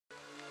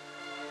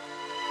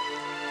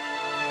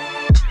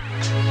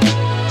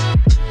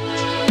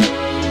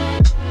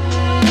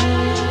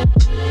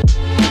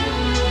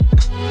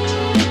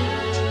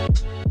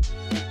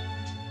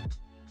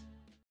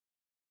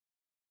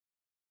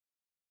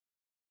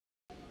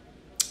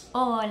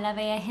Hola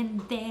bella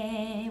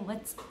gente,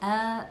 what's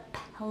up?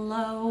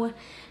 Hello,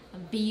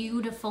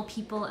 beautiful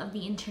people of the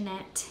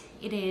internet.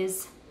 It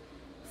is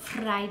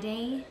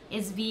Friday,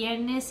 es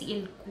viernes y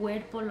el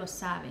cuerpo lo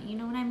sabe, you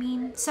know what I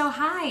mean? So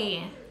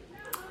hi,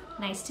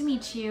 nice to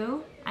meet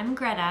you. I'm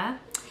Greta.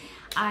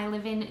 I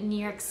live in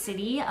New York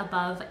City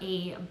above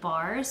a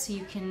bar, so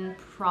you can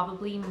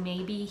probably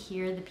maybe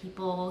hear the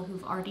people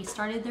who've already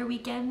started their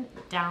weekend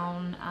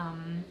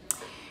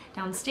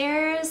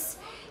downstairs.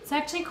 It's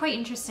actually quite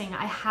interesting.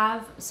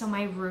 So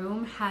my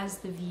room has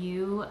the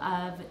view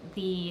of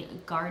the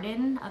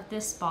garden of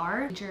this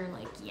bar.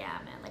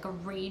 Like a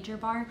rager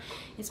bar.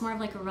 It's more of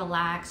like a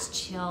relaxed,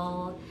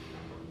 chill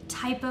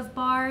type of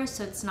bar,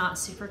 so it's not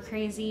super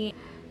crazy.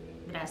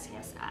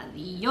 Gracias a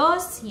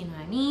Dios, you know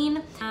what I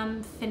mean?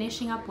 I'm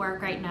finishing up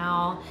work right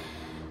now.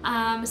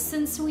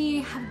 Since we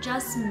have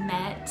just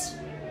met,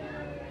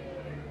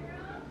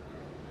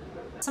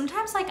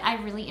 sometimes like I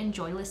really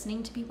enjoy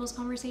listening to people's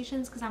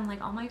conversations because I'm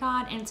like, oh my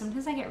god, and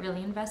sometimes I get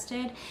really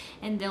invested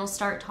and they'll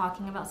start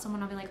talking about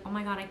someone. I'll be like, oh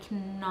my god, I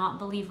cannot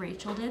believe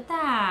Rachel did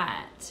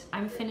that.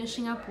 I'm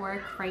finishing up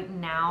work right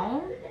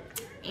now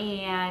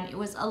and it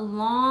was a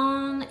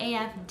long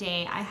AF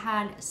day. I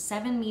had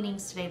 7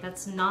 meetings today.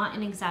 That's not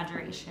an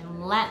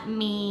exaggeration. Let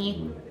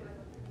me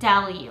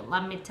tell you.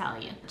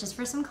 Just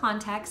for some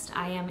context,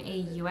 I am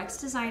a UX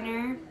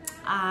designer.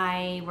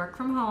 I work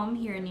from home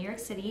here in New York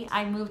City.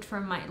 I moved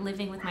from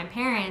living with my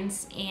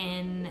parents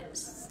in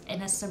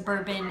a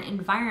suburban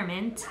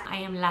environment. I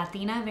am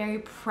Latina, very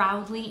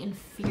proudly and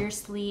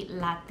fiercely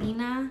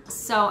Latina.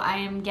 So I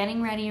am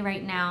getting ready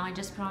right now. I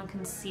just put on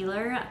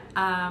concealer.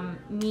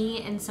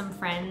 Me and some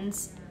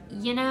friends,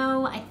 you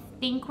know, I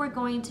think we're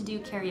going to do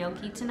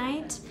karaoke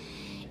tonight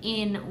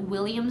in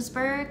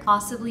Williamsburg.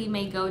 Possibly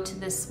may go to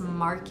this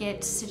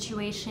market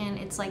situation.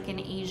 It's like an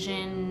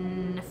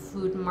Asian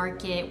food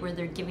market where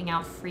they're giving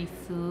out free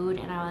food,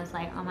 and I was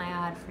like, oh my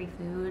god, free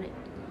food,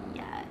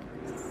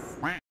 yes.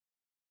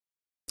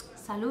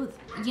 Salud.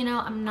 You know,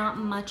 I'm not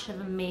much of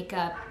a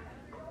makeup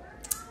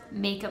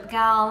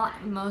gal.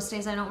 Most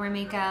days I don't wear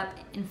makeup.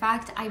 In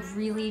fact, I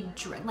really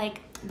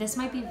this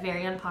might be a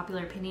very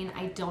unpopular opinion.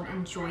 I don't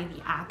enjoy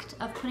the act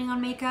of putting on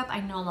makeup.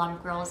 I know a lot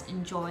of girls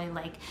enjoy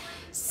like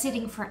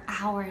sitting for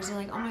hours. They're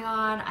like, oh my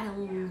god, I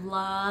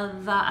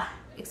love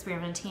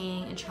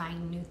experimenting and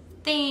trying new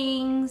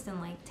things and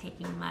like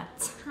taking my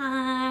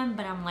time.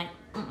 But I'm like,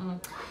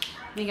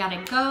 we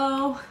gotta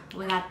go.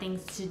 We got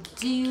things to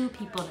do,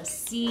 people to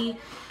see.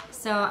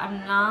 So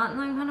I'm not that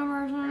kind of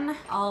person.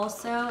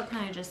 Also, can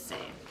I just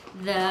say,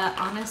 the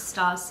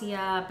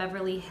Anastasia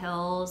Beverly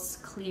Hills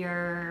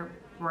Clear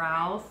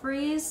Brow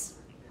Freeze,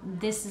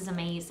 this is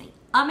amazing.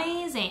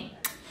 Amazing.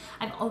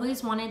 I've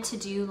always wanted to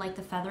do like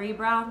the feathery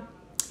brow.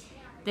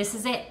 This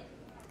is it.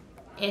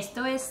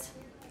 Esto es,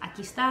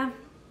 aquí está.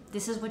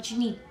 This is what you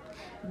need.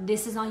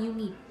 This is all you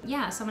need.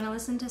 Yeah, so I'm gonna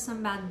listen to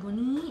some Bad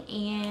Bunny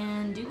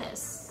and do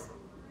this.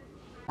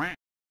 What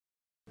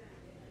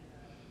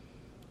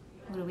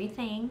do we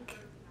think?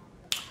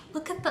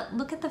 Look at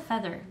the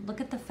feather. Look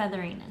at the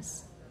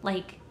featheriness.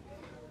 Like,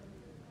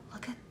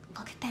 look at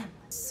them.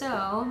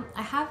 So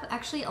I have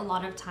actually a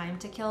lot of time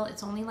to kill.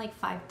 It's only like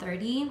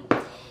 5:30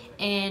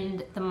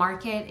 and the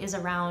market is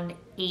around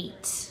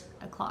 8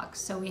 o'clock.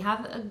 So we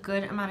have a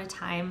good amount of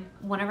time.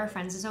 One of our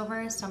friends is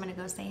over, so I'm gonna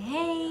go say,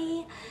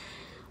 hey,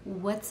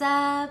 what's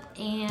up?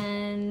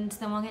 And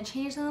then we'll get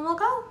changed and then we'll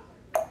go.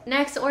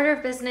 Next order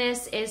of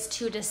business is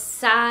to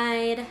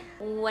decide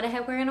what the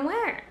heck we're gonna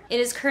wear. It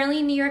is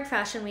currently New York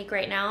Fashion Week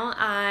right now.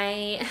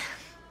 I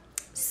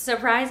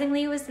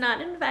surprisingly was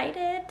not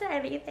invited to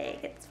anything.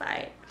 It's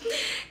fine.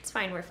 It's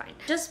fine, we're fine.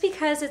 Just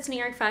because it's New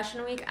York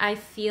Fashion Week, I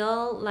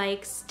feel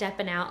like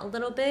stepping out a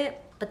little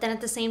bit. But then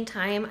at the same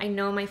time, I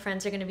know my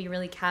friends are gonna be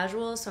really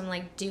casual, so I'm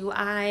like, do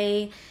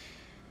I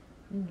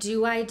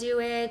do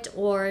it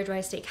or do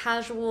I stay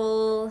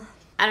casual?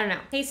 I don't know.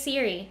 Hey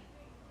Siri,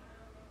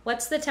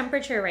 what's the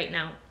temperature right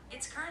now?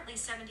 It's currently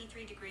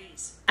 73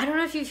 degrees. I don't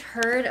know if you've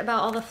heard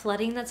about all the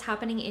flooding that's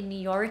happening in New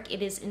York.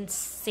 It is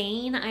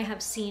insane. I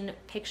have seen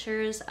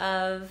pictures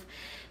of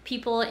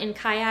people in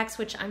kayaks,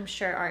 which I'm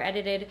sure are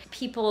edited.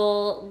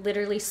 People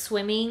literally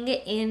swimming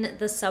in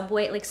the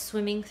subway, like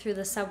swimming through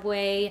the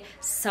subway.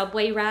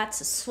 Subway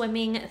rats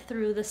swimming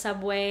through the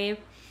subway.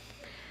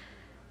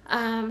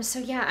 So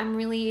yeah, I'm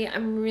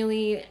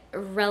really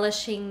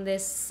relishing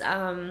this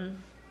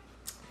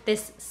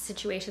this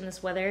situation,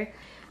 this weather.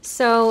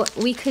 So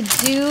we could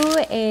do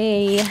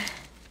a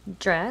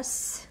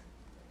dress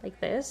like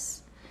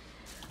this.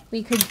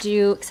 We could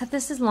do, except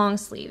this is long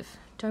sleeve.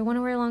 Do I want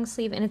to wear a long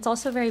sleeve? And it's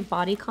also very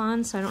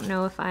bodycon, so I don't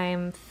know if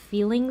I'm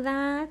feeling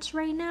that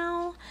right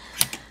now.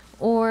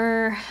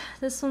 Or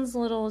this one's a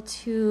little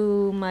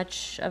too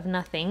much of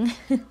nothing.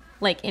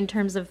 Like in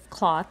terms of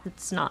cloth,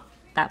 it's not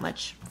that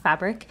much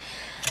fabric.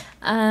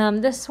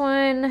 This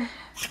one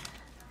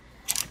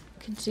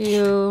could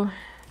do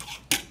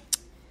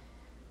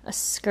a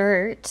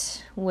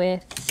skirt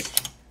with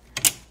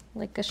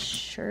like a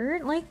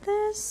shirt like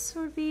this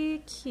would be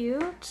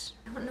cute.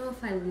 I don't know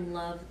if I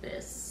love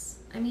this.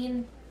 I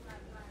mean,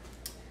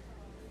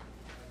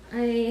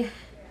 I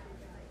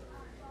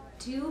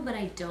do, but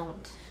I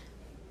don't.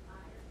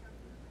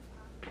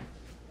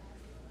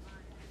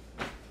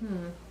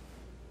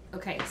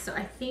 Okay, so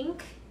I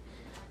think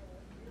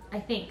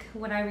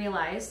what I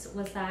realized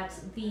was that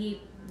the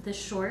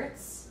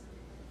shorts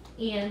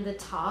and the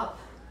top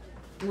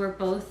were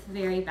both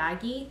very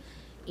baggy,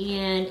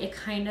 and it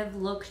kind of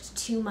looked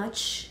too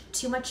much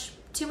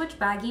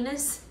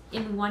bagginess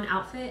in one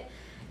outfit.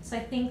 So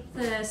I think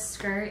the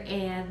skirt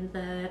and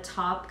the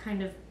top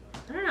kind of,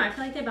 I don't know, I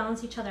feel like they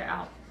balance each other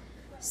out.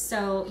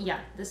 So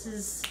yeah, this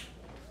is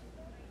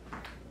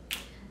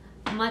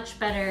much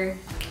better.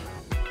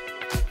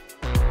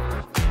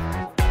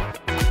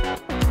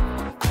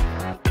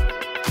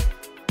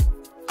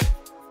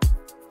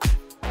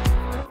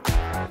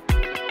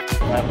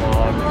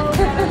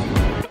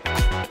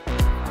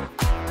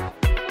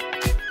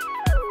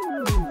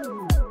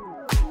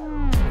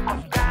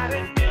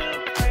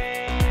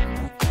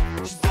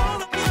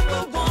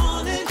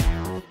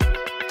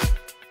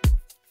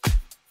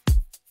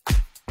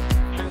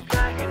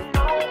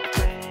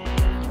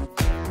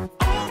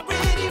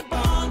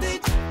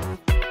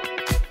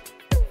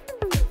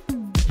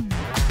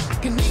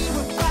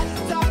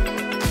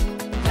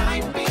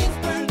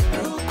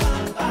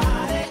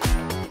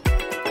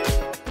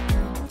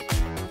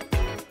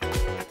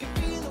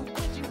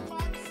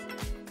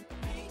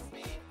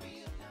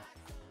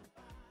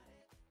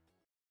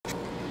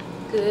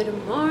 Good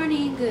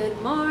morning, good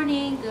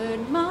morning,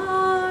 good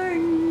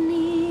morning.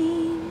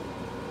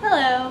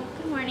 Hello,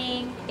 good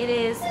morning. It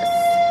is,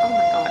 oh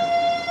my God.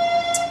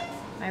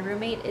 My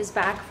roommate is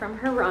back from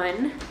her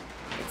run.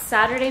 It's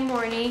Saturday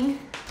morning.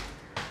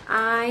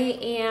 I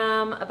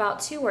am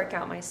about to work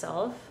out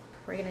myself.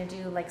 We're gonna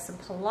do like some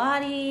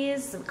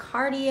Pilates, some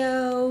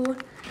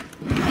cardio.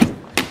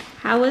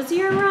 How was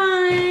your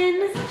run?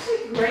 It's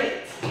actually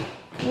great.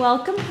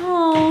 Welcome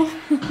home.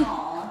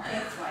 Aw,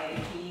 thanks,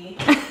 Wifey.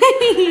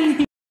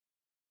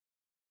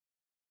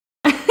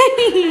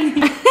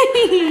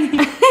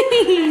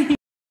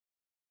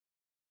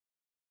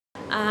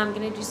 I'm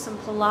gonna do some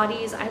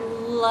Pilates. I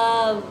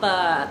love,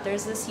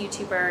 there's this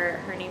YouTuber,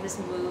 her name is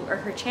Move, or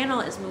her channel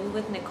is Move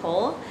with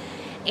Nicole.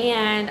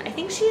 And I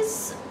think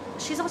she's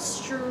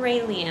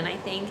Australian, I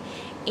think.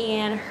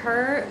 And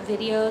her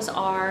videos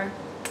are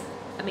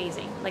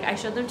amazing. Like, I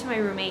showed them to my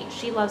roommate,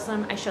 she loves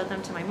them. I showed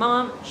them to my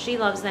mom, she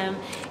loves them.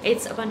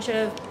 It's a bunch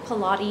of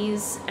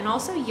Pilates and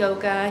also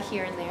yoga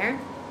here and there.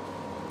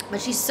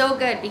 But she's so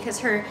good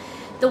because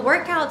the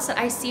workouts that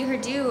I see her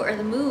do, or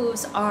the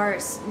moves, are,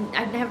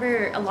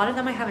 a lot of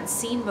them I haven't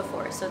seen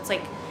before. So it's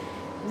like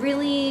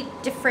really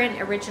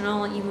different,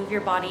 original. You move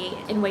your body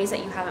in ways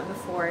that you haven't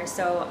before.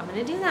 So I'm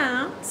gonna do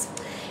that.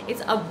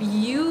 It's a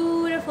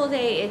beautiful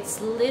day.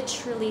 It's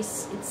literally,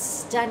 it's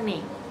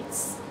stunning.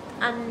 It's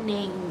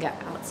stunning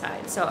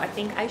outside. So I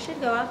think I should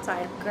go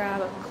outside,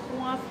 grab a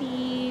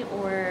coffee,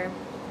 or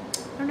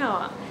I don't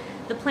know.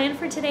 The plan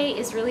for today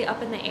is really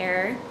up in the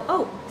air.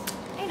 Oh,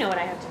 I know what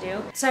I have to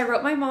do. So I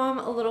wrote my mom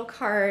a little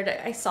card.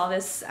 I saw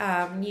this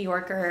New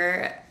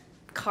Yorker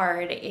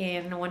card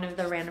in one of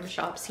the random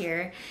shops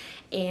here,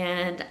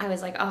 and I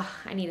was like, oh,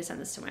 I need to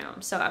send this to my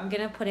mom. So I'm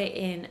gonna put it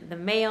in the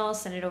mail,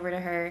 send it over to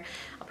her.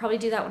 I'll probably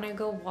do that when I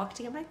go walk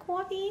to get my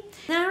coffee.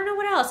 And I don't know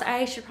what else.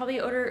 I should probably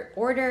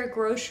order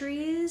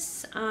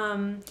groceries.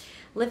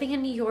 Living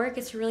in New York,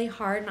 it's really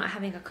hard not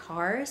having a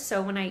car.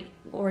 So when I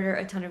order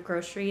a ton of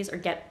groceries, or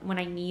when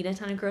I need a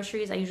ton of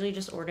groceries, I usually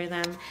just order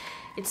them.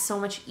 It's so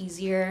much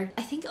easier.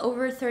 I think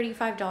over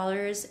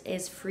 $35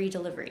 is free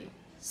delivery.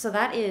 So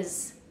that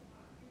is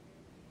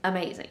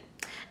amazing.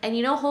 And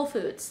you know, Whole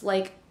Foods,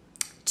 like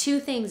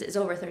 2 things is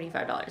over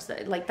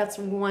 $35. Like, that's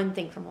one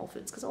thing from Whole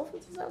Foods, because Whole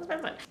Foods is so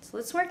expensive. So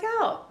let's work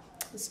out.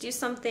 Let's do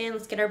something.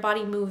 Let's get our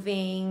body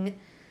moving.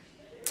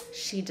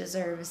 She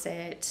deserves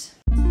it.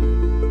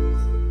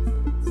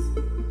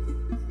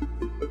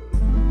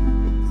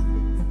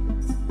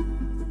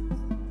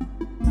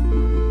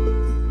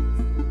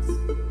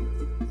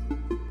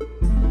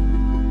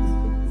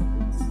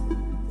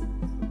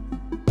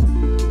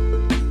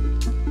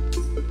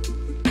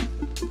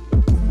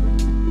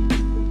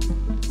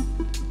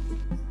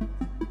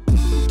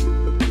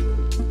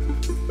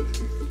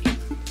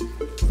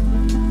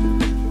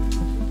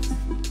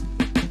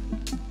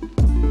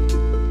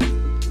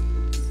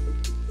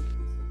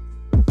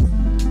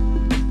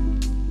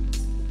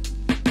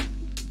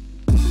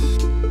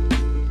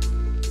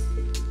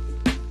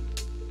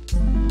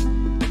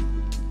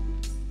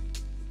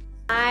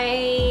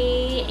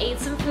 I ate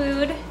some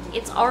food.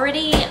 It's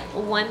already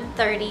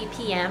 1:30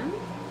 p.m.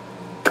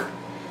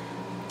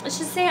 Let's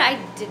just say I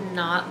did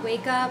not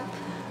wake up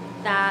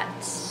that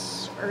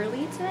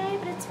early today,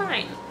 but it's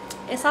fine.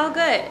 It's all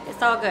good.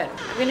 It's all good.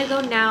 I'm gonna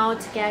go now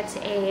to get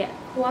a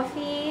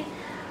coffee.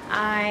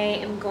 I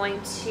am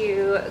going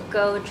to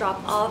go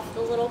drop off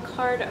the little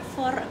card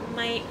for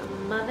my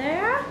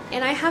mother.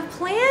 And I have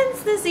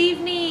plans this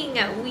evening.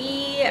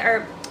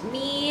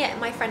 Me,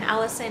 my friend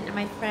Allison, and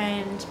my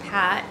friend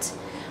Pat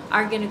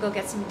are gonna go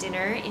get some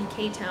dinner in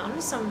K-Town,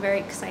 so I'm very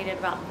excited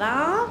about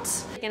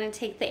that. I'm gonna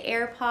take the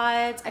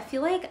AirPods. I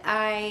feel like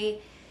I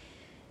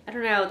I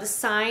don't know, the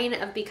sign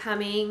of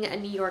becoming a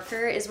New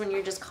Yorker is when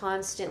you're just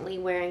constantly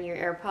wearing your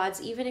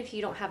AirPods, even if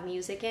you don't have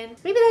music in.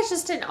 Maybe that's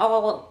just an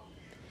all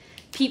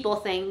people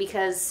thing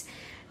because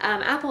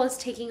Apple is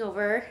taking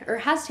over, or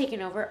has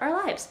taken over,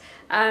 our lives.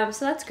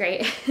 So that's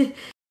great.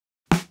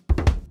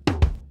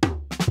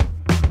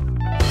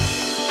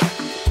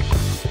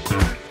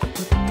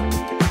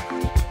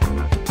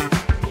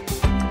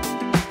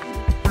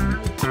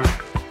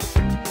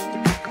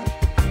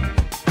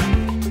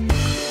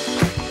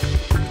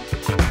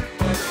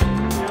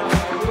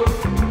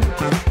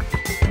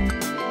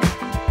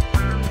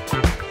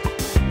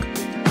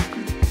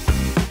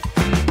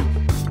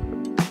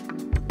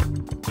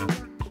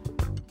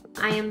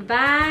 I am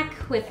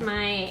back with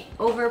my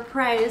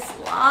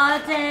overpriced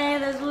latte.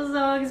 This was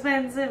so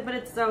expensive, but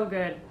it's so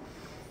good.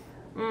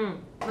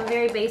 I'm a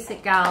very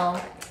basic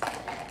gal.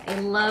 I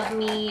love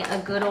me a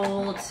good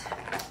old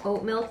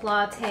oat milk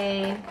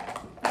latte.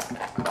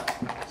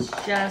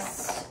 It's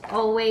just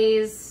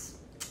always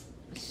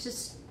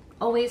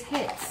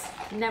hits.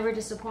 Never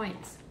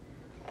disappoints.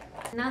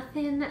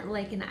 Nothing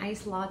like an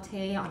iced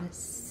latte on a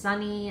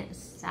sunny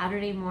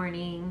Saturday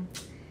morning.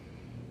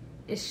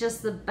 It's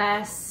just the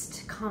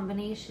best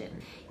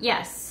combination.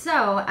 Yes,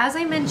 so as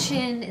I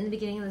mentioned in the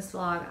beginning of this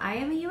vlog, I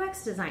am a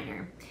UX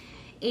designer.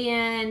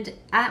 And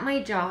at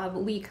my job,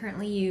 we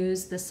currently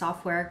use the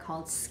software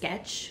called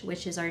Sketch,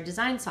 which is our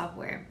design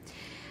software.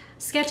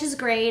 Sketch is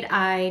great,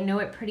 I know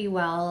it pretty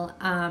well,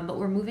 but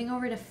we're moving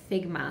over to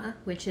Figma,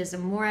 which is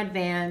more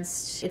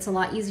advanced. It's a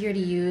lot easier to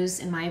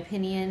use in my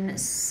opinion,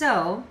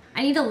 so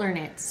I need to learn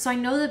it. So I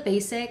know the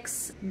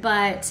basics,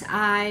 but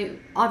I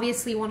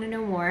obviously want to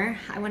know more.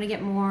 I want to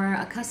get more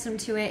accustomed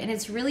to it, and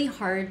it's really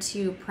hard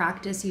to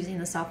practice using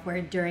the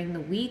software during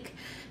the week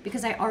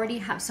because I already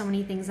have so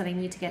many things that I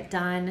need to get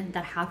done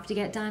that have to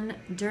get done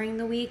during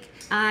the week.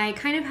 I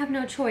kind of have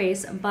no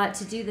choice but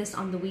to do this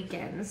on the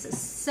weekends.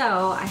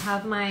 So I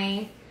have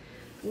my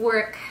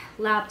work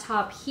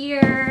laptop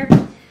here.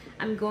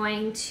 I'm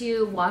going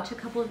to watch a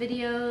couple of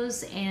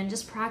videos and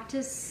just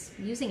practice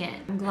using it.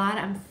 I'm glad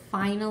I'm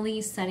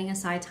finally setting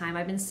aside time.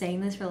 I've been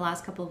saying this for the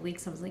last couple of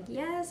weeks. I was like,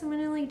 yes, I'm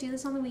gonna like do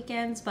this on the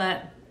weekends,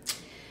 but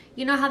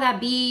you know how that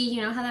be,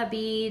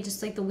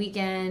 just like the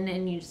weekend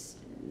and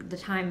the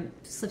time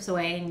slips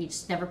away and you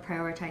just never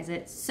prioritize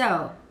it.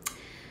 So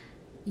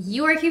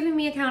you are keeping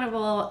me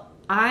accountable.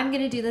 I'm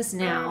gonna do this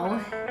now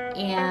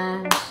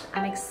and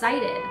I'm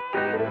excited.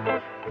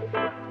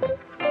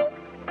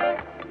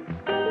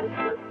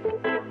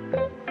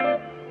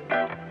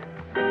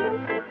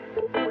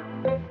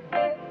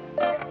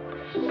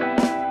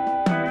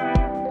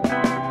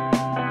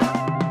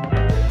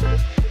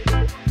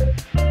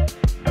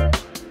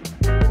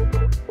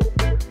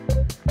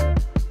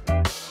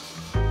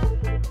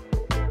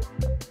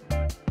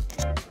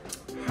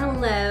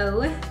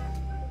 Hello.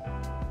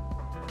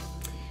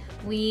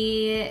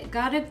 We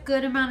got a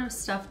good amount of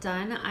stuff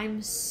done.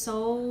 I'm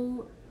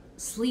so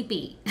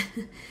sleepy.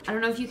 I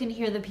don't know if you can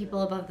hear the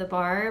people above the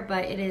bar,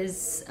 but it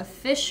is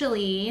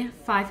officially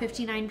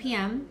 5:59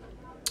 p.m.,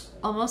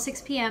 almost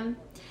 6 p.m.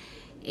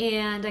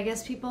 And I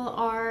guess people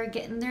are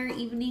getting their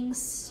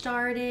evenings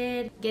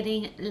started,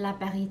 getting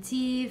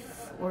l'apéritif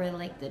or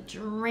like the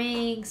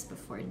drinks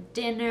before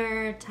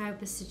dinner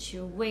type of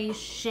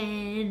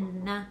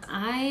situation.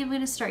 I am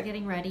gonna start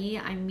getting ready.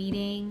 I'm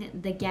meeting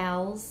the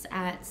gals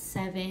at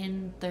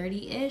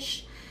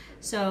 7:30-ish.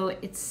 So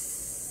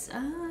it's a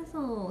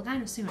little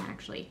kind of soon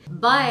actually,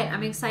 but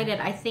I'm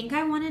excited. I think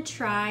I want to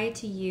try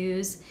to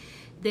use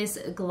this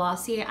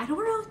Glossier. I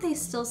don't know if they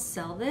still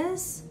sell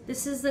this.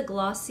 This is the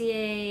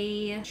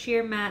Glossier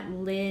Sheer Matte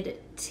Lid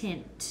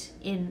Tint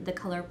in the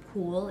color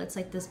Pool. It's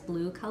like this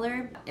blue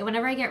color.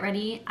 Whenever I get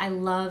ready, I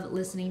love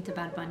listening to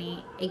Bad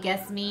Bunny. It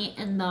gets me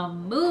in the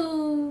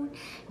mood,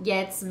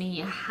 gets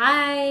me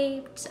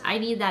hyped. I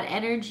need that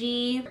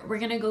energy. We're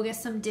gonna go get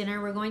some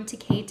dinner. We're going to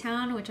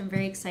K-Town, which I'm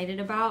very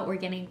excited about. We're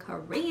getting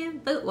Korean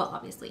food. Well,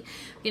 obviously,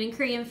 we're getting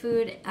Korean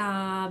food.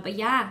 But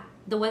yeah,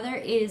 the weather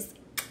is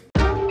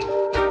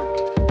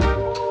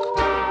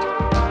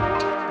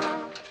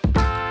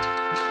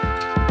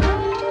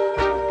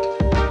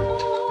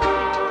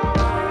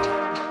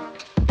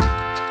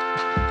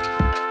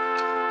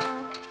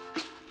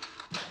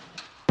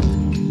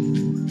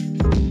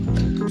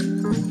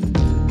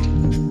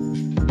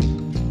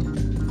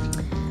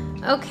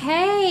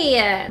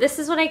okay, this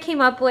is what I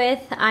came up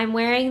with. I'm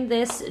wearing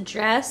this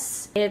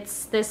dress.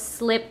 It's this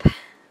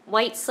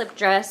white slip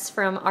dress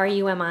from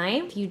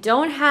RUMI. If you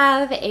don't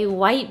have a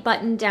white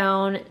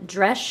button-down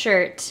dress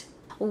shirt,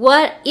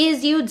 what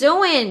is you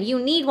doing? You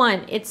need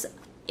one.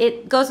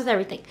 It goes with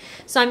everything.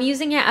 So I'm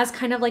using it as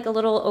kind of like a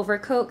little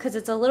overcoat because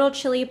it's a little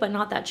chilly, but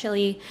not that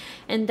chilly.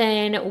 And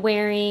then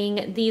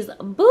wearing these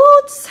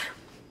boots.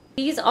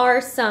 These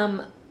are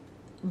some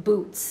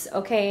boots,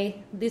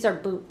 okay? These are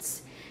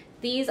boots.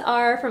 These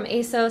are from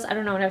ASOS. I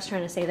don't know what I was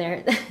trying to say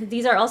there.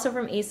 These are also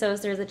from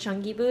ASOS. There's the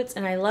chunky boots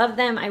and I love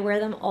them. I wear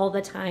them all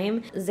the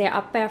time. They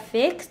are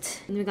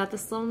perfect. And we got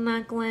this little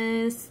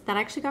necklace that I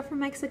actually got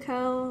from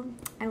Mexico.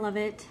 I love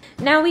it.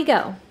 Now we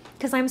go,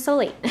 because I'm so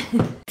late.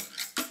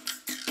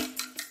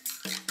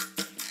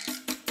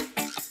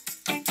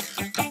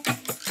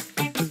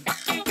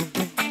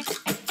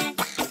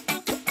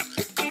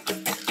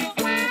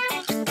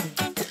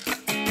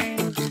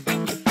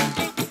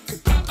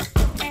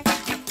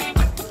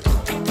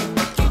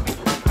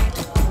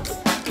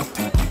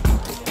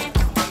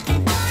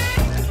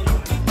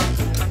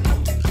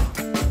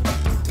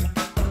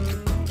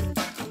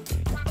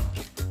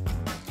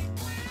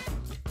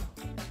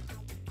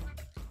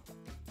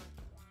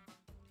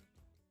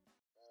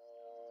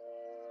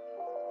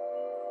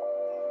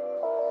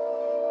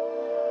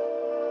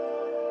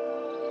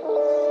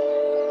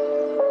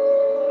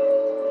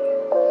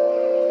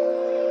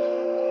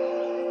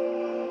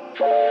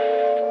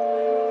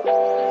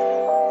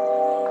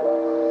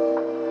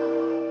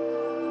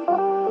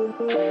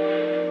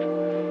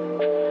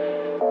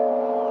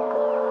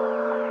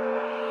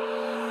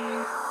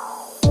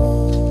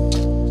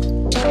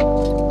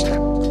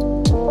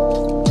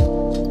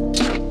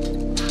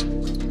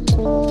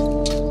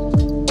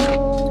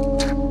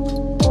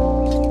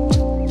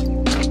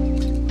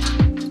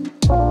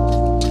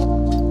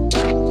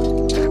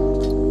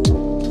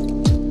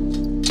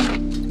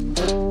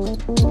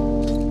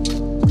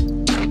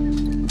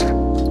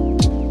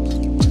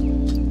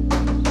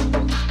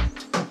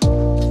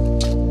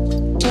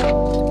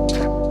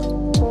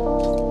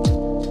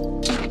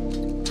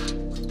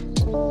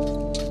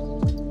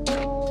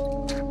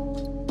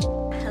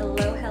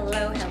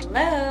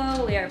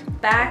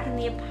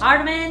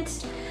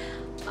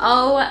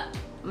 Oh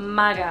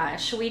my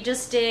gosh, we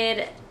just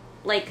did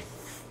like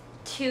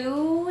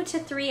 2 to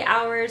 3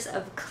 hours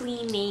of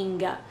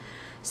cleaning.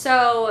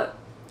 So,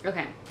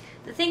 okay.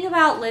 The thing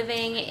about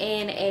living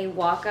in a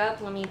walk-up,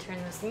 let me turn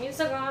this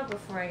music off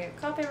before I get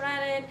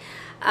copyrighted.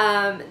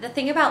 The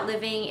thing about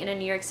living in a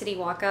New York City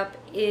walk-up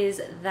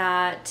is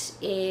that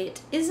it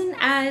isn't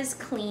as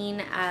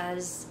clean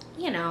as,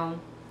 you know,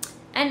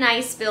 a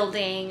nice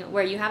building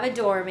where you have a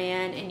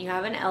doorman and you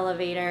have an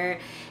elevator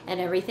and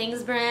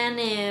everything's brand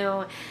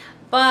new.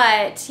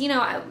 But, you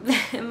know,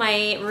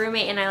 my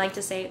roommate and I like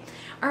to say,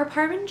 our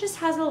apartment just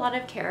has a lot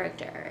of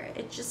character.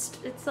 It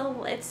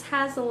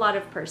has a lot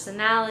of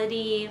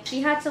personality.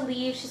 She had to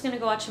leave. She's gonna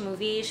go watch a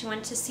movie. She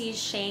went to see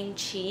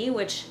Shang-Chi,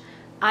 which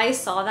I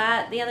saw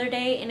that the other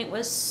day and it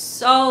was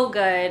so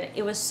good.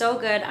 It was so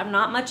good. I'm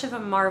not much of a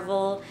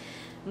Marvel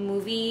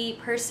movie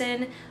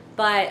person,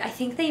 but I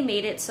think they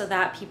made it so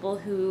that people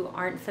who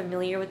aren't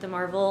familiar with the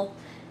Marvel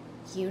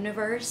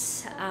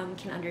universe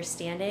can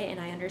understand it, and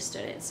I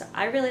understood it. So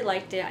I really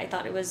liked it. I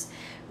thought it was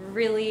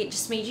really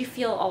just made you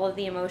feel all of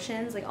the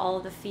emotions, like all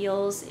of the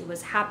feels. It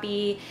was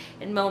happy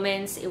in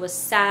moments, it was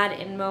sad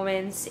in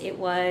moments, it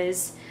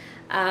was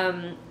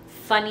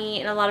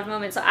funny in a lot of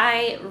moments. So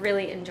I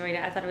really enjoyed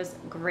it. I thought it was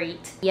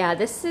great. Yeah,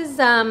 this is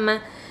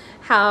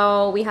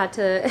how we had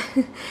to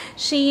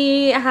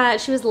she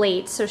was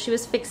late, so she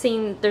was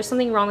fixing, there's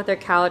something wrong with her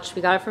couch.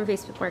 We got it from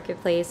Facebook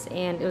Marketplace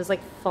and it was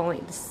like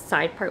falling, the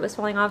side part was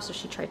falling off, so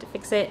she tried to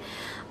fix it,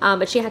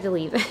 but she had to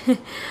leave.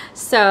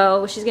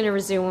 So she's gonna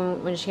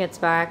resume when she gets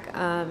back,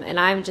 and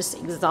I'm just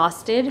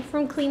exhausted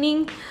from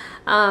cleaning.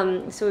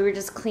 So we were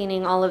just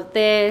cleaning all of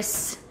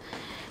this.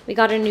 We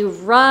got a new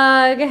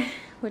rug,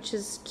 which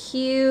is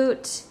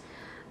cute.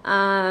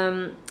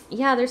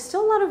 Yeah, there's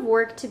still a lot of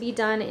work to be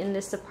done in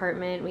this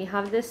apartment. We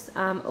have this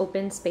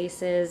open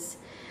spaces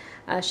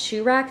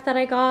shoe rack that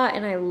I got,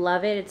 and I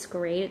love it. It's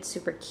great. It's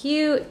super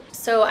cute.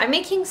 So I'm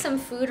making some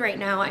food right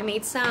now. I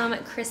made some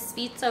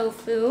crispy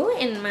tofu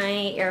in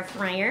my air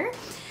fryer.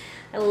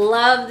 I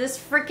love this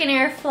freaking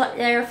air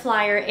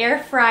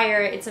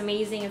fryer. It's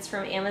amazing. It's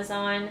from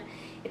Amazon.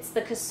 It's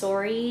the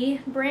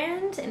Kasori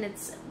brand, and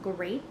it's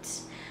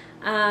great.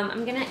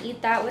 I'm gonna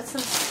eat that with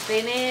some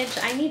spinach.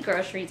 I need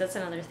groceries, that's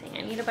another thing.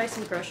 I need to buy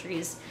some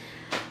groceries.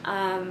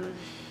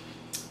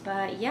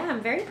 But yeah,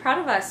 I'm very proud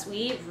of us.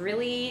 We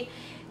really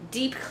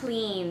deep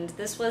cleaned.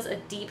 This was a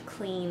deep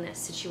clean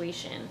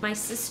situation. My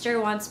sister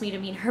wants me to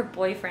meet her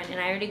boyfriend, and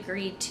I already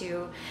agreed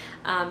to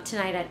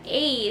tonight at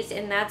 8,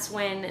 and that's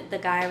when the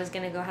guy I was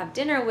gonna go have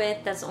dinner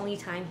with, that's the only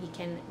time he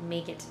can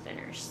make it to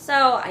dinner.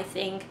 So I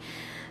think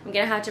I'm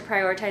gonna have to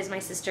prioritize my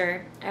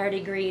sister. I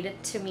already agreed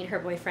to meet her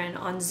boyfriend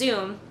on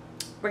Zoom.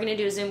 We're gonna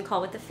do a Zoom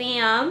call with the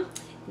fam.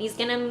 He's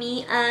gonna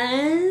meet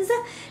us.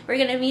 We're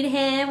gonna meet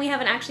him. We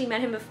haven't actually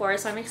met him before,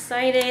 so I'm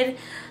excited.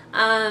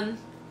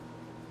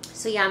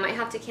 So yeah, I might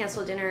have to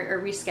cancel dinner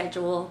or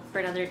reschedule for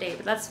another day,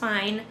 but that's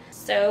fine.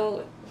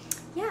 So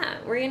yeah,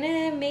 we're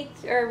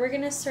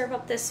gonna serve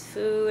up this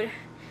food.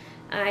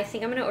 I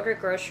think I'm gonna order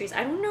groceries.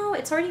 I don't know,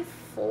 it's already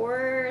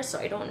 4, so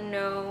I don't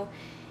know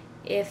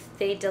if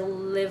they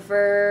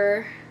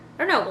deliver.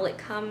 I don't know, will it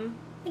come?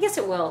 I guess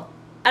it will.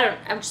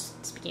 I'm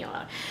just speaking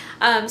out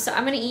loud. So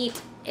I'm gonna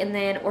eat and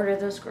then order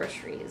those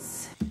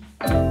groceries.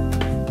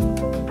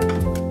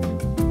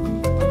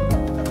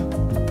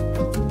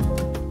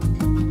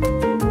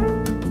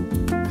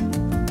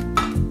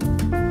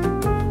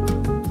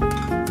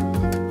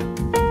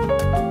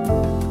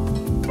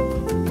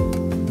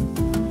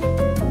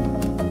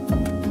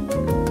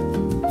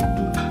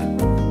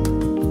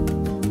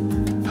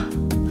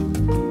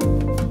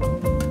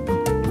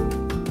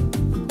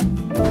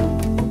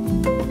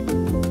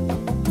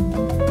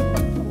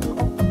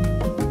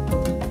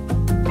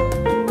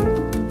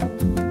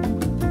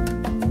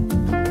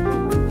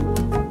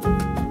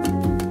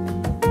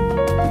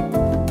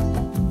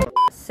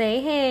 Say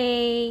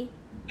hey.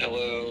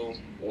 Hello,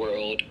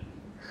 world.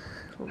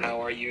 How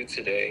are you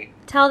today?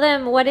 Tell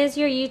them, what is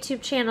your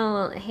YouTube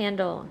channel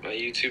handle? My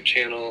YouTube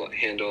channel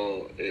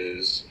handle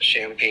is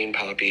Champagne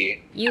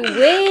Poppy. You I'm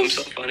wish.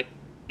 so funny.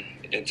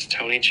 It's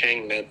Tony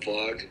Chang Med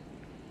Vlog.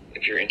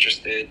 If you're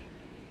interested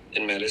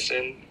in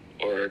medicine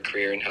or a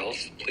career in health,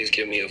 please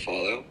give me a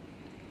follow.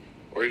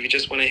 Or if you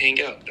just want to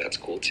hang out, that's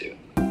cool too.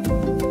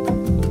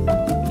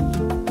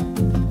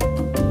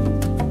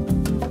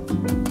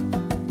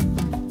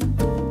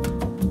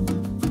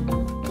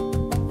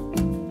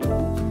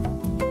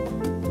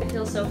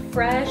 So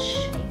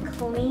fresh and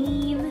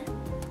clean,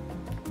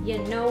 you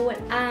know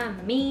what I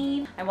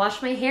mean. I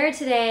washed my hair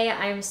today.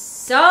 I'm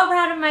so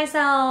proud of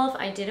myself.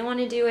 I didn't want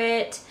to do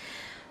it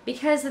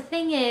because the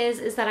thing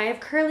is that I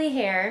have curly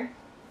hair.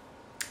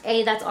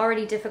 That's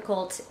already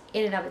difficult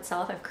in and of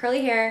itself. I have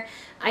curly hair.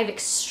 I have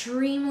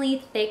extremely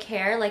thick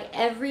hair. Like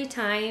every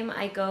time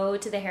I go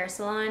to the hair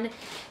salon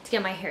to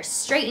get my hair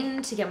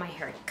straightened, to get my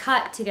hair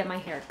cut, to get my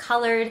hair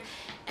colored,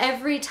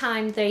 every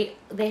time they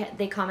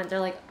comment,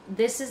 they're like,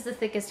 this is the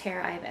thickest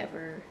hair I've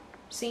ever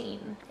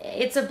seen.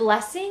 It's a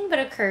blessing but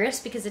a curse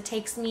because it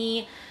takes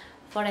me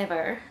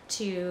forever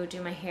to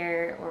do my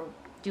hair or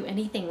do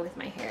anything with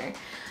my hair.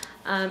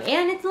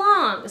 And it's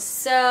long,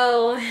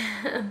 so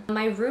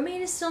my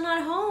roommate is still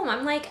not home.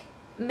 I'm like,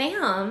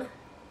 ma'am,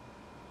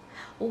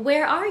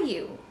 where are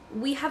you?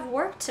 We have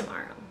work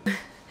tomorrow.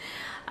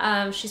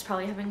 She's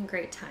probably having a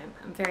great time.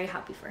 I'm very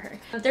happy for her.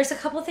 There's a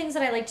couple things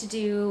that I like to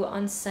do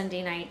on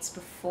Sunday nights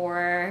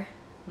before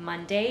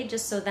Monday,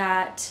 just so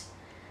that,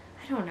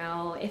 I don't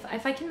know,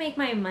 if I can make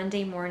my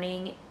Monday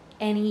morning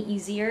any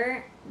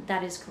easier,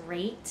 that is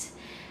great.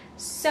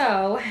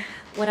 So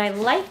what I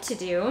like to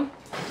do,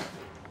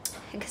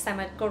 because I'm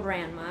a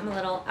grandma, I'm a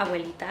little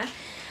abuelita,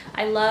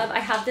 I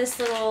have this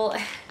little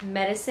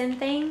medicine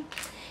thing,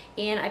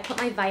 and I put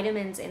my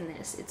vitamins in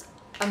this. It's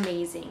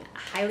amazing. I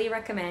highly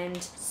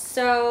recommend.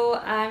 So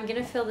I'm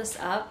gonna fill this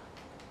up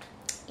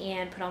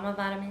and put all my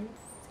vitamins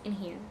in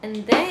here. And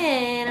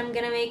then I'm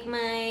gonna make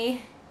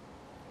my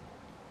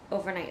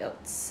overnight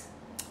oats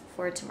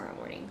for tomorrow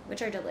morning,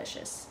 which are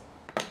delicious.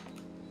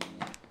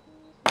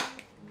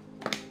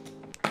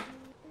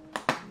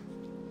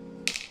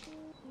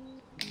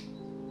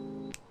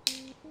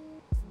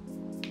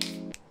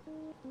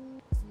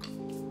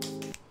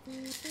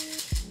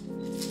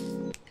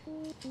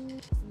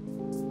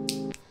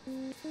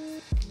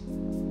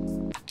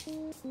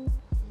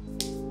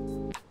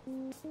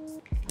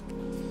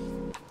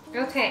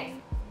 Okay,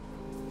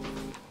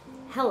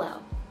 hello.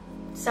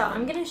 So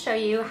I'm gonna show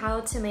you how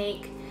to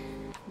make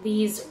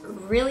these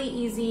really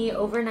easy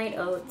overnight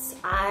oats.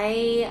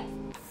 I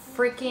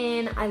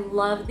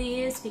love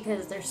these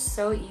because they're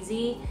so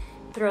easy.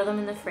 Throw them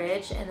in the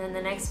fridge and then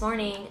the next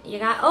morning you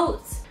got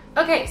oats.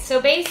 Okay,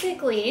 so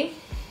basically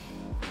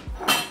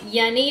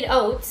you need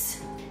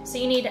oats. So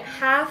you need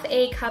half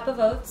a cup of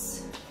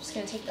oats. I'm just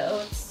gonna take the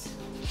oats.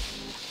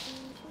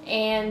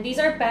 And these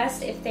are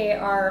best if they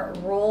are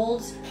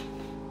rolled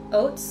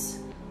oats,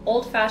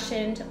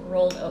 old-fashioned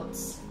rolled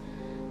oats.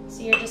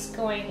 So you're just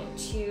going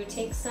to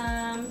take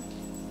some,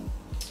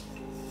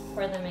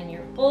 pour them in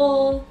your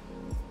bowl.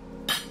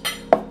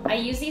 I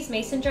use these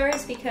mason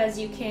jars because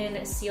you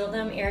can seal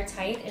them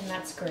airtight, and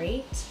that's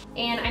great.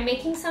 And I'm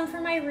making some for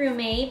my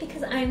roommate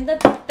because I'm the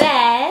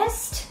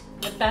best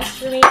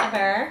roommate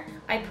ever.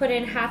 I put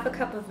in half a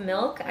cup of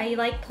milk. I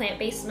like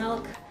plant-based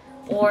milk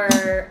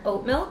or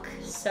oat milk,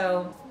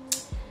 so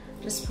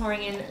just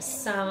pouring in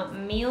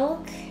some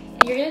milk.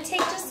 You're gonna take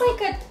just like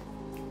a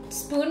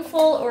spoonful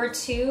or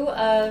two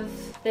of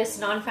this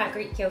non-fat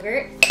Greek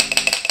yogurt.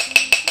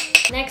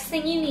 Next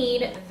thing you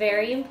need,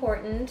 very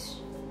important,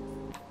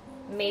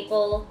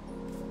 maple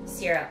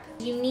syrup.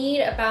 You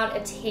need about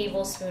a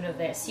tablespoon of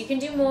this. You can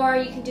do more,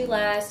 you can do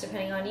less,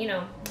 depending on, you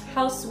know,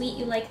 how sweet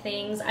you like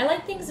things. I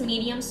like things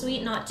medium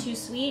sweet, not too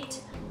sweet.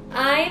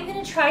 I'm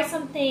gonna try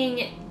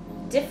something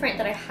different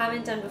that I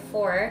haven't done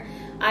before.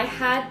 I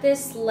had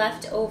this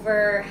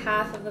leftover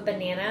half of a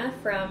banana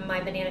from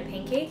my banana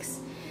pancakes.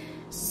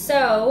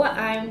 So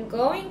I'm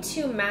going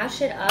to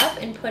mash it up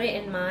and put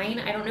it in mine.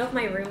 I don't know if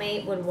my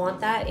roommate would want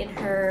that in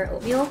her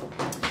oatmeal.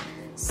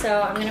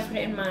 So I'm gonna put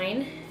it in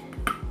mine.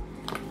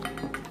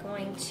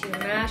 Going to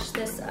mash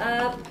this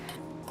up.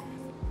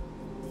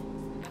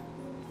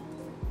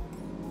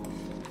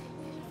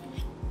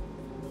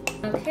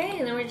 Okay,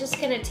 and then we're just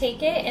gonna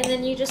take it and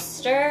then you just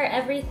stir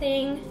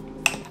everything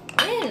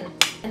in.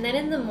 And then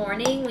in the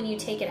morning when you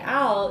take it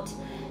out,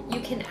 you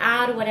can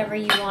add whatever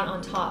you want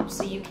on top.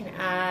 So you can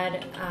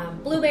add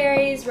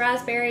blueberries,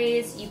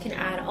 raspberries, you can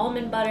add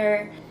almond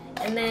butter,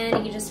 and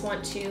then you just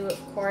want to,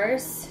 of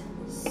course,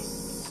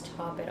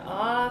 top it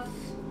off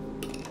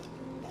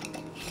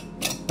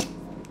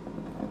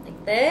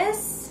like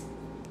this.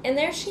 And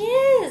there she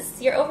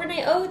is, your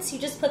overnight oats. You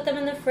just put them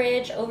in the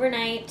fridge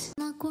overnight.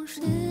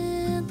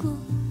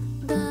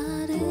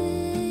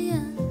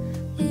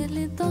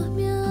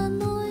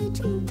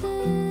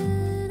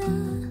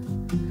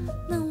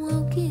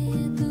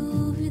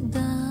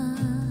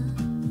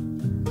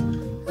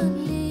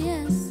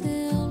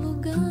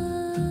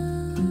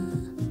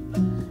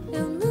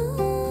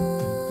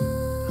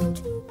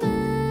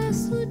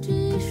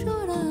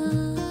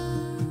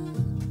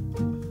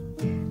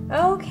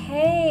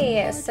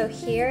 Okay, so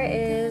here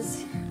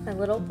is my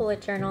little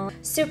bullet journal.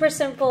 Super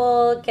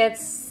simple,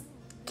 gets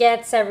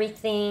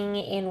everything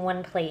in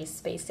one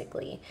place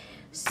basically.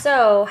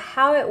 So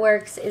how it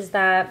works is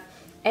that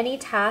any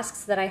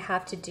tasks that I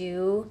have to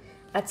do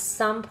at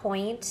some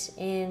point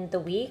in the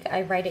week,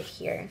 I write it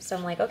here. So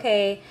I'm like,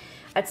 okay,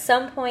 at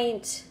some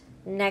point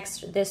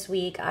this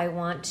week, I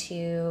want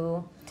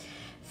to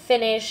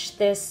finish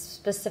this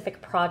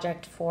specific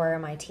project for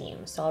my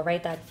team. So I'll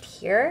write that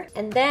here.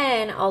 And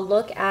then I'll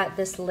look at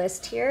this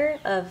list here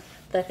of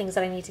the things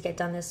that I need to get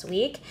done this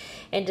week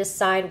and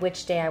decide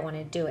which day I want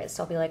to do it.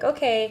 So I'll be like,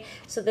 okay,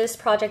 so this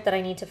project that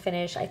I need to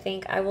finish, I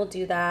think I will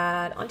do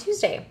that on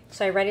Tuesday.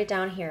 So I write it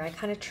down here. I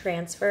kind of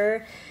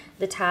transfer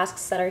the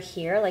tasks that are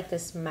here, like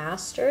this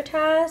master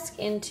task,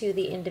 into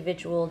the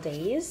individual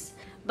days.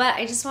 But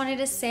I just wanted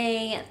to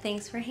say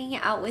thanks for hanging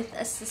out with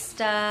us,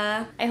 sister.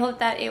 I hope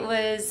that it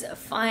was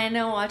fun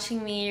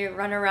watching me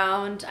run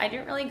around. I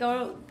didn't really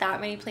go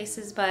that many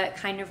places, but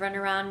kind of run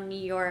around New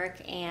York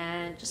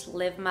and just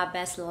live my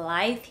best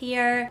life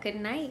here. Good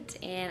night,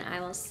 and I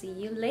will see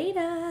you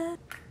later.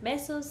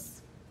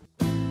 Besos.